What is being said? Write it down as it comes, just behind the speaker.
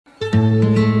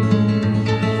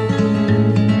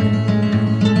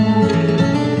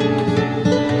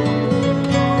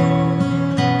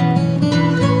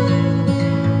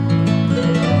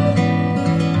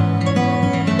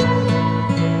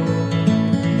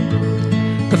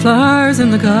The flowers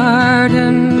in the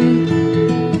garden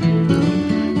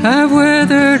have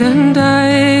withered and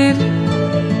died.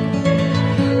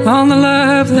 All the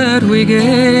love that we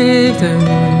gave them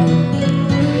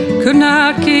could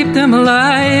not keep them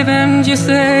alive. And you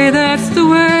say that's the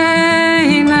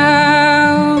way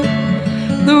now,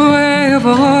 the way of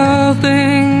all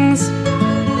things,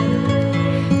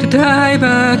 to die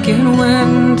back in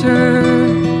winter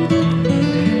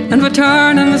and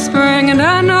return in the spring. And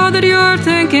I know that you're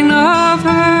thinking of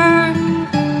her.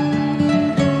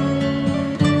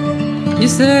 You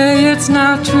say it's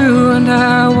not true, and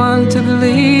I want to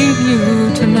believe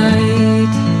you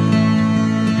tonight.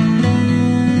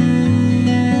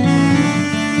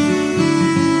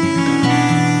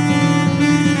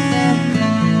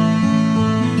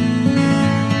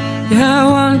 Yeah, I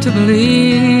want to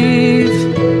believe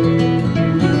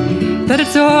that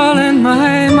it's all in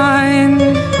my mind.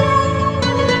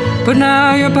 But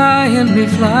now you're buying me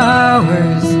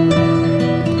flowers.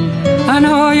 I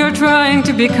know you're trying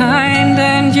to be kind,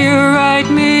 and you write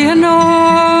me a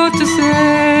note to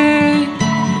say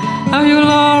how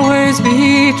you'll always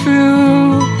be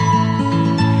true.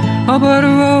 Oh, but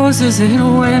roses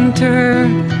in winter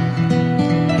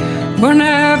were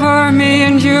never me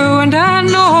and you, and I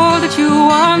know that you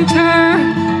want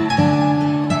her.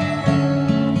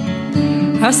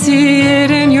 I see it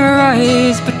in your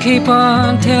eyes, but keep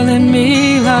on telling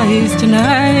me lies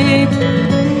tonight.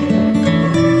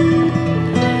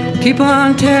 Keep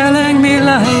on telling me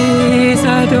lies.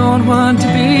 I don't want to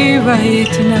be right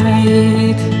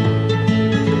tonight.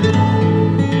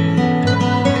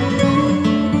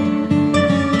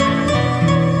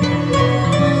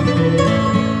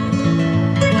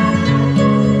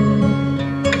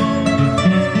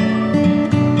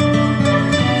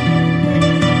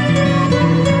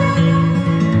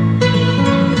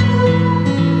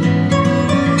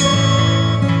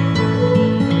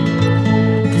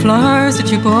 Flowers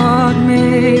that you bought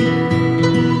me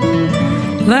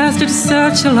lasted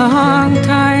such a long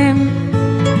time,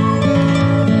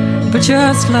 but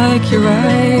just like your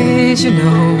eyes, you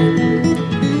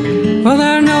know, well,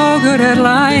 they're no good at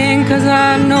lying. 'Cause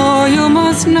I know you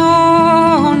must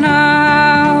know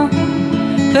now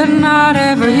that not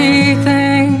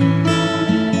everything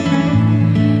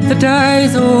that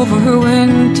dies over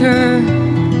winter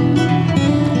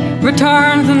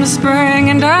returns in the spring.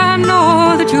 And I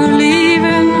know that you're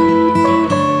leaving.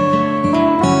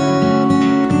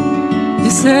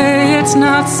 You say it's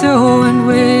not so, and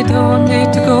we don't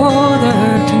need to go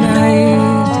there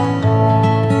tonight.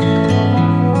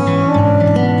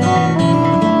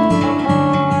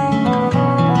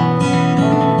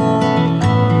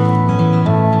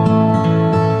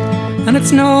 And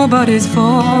it's nobody's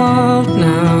fault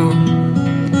now,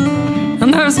 and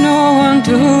there's no one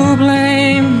to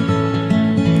blame.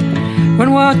 When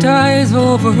what dies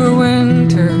over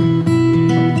winter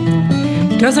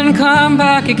doesn't come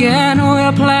back again,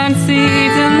 we'll plant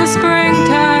seeds in the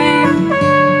springtime,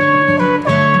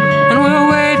 and we'll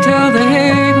wait till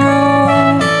they grow.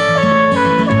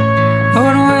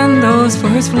 Oh, and when those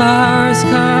first flowers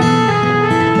come,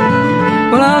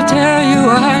 well, I'll tell you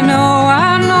I know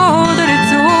that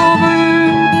it's over.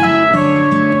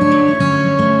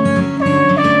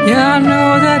 Yeah, I know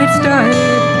that it's died,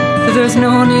 that there's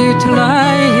no need to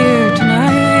lie here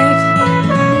tonight.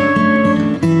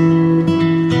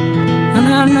 And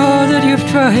I know that you've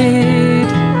tried,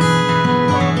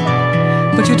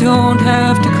 but you don't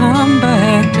have to come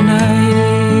back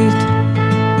tonight.